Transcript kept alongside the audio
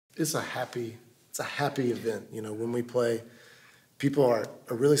it's a happy event. You know, when we play, people are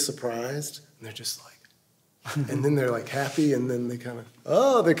really surprised, and they're just like, and then they're like happy, and then they kind of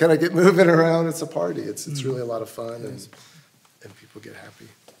get moving around. It's a party. It's really a lot of fun, and people get happy,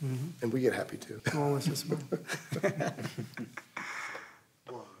 and we get happy too. Oh, this is fun.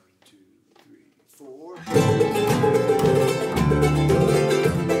 1, 2, 3, 4.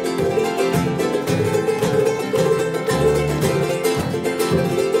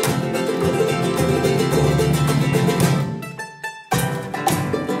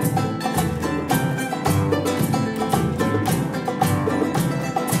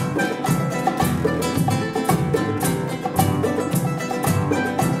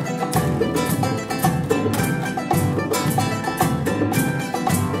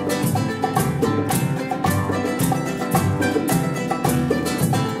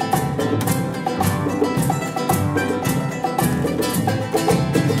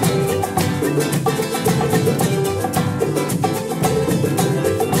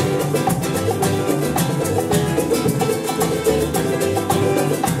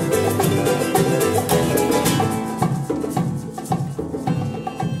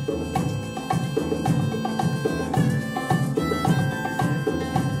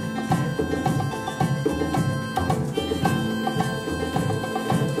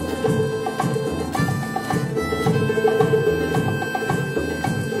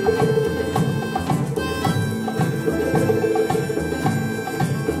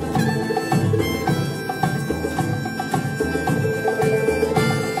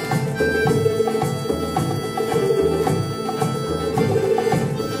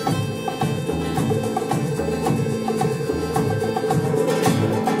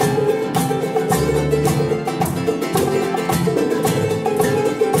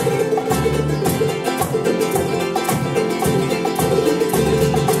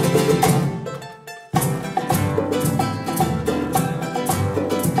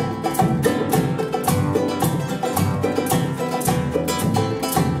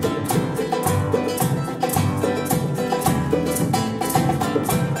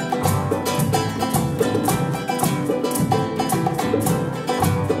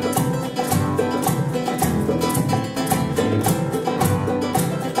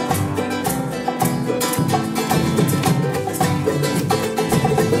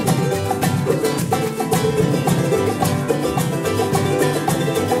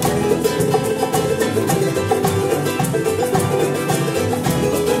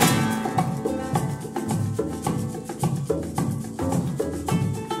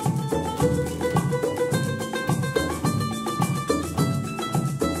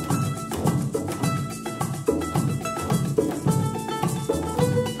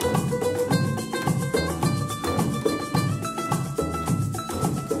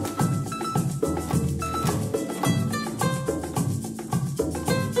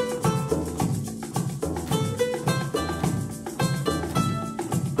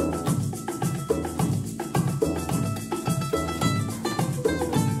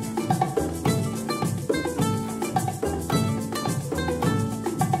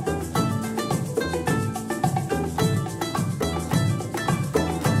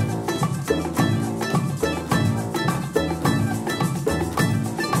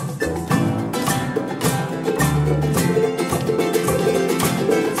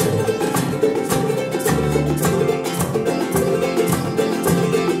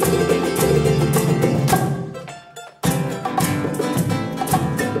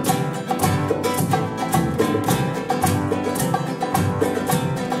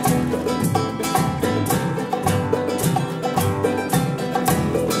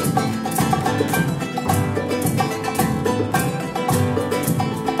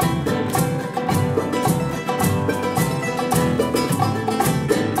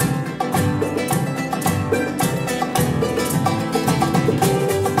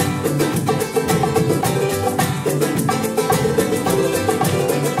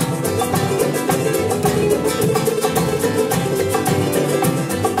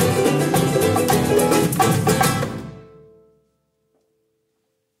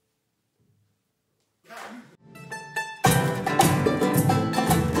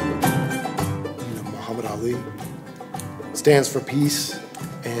 Stands for peace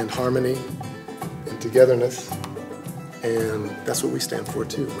and harmony and togetherness, and that's what we stand for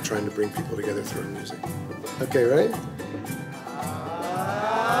too. We're trying to bring people together through our music. Okay, ready?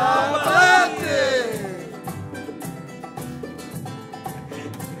 Appalatin!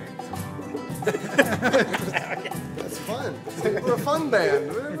 That's fun. We're a fun band.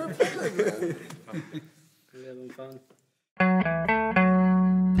 We're fun, man. We're having fun.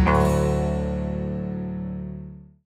 you.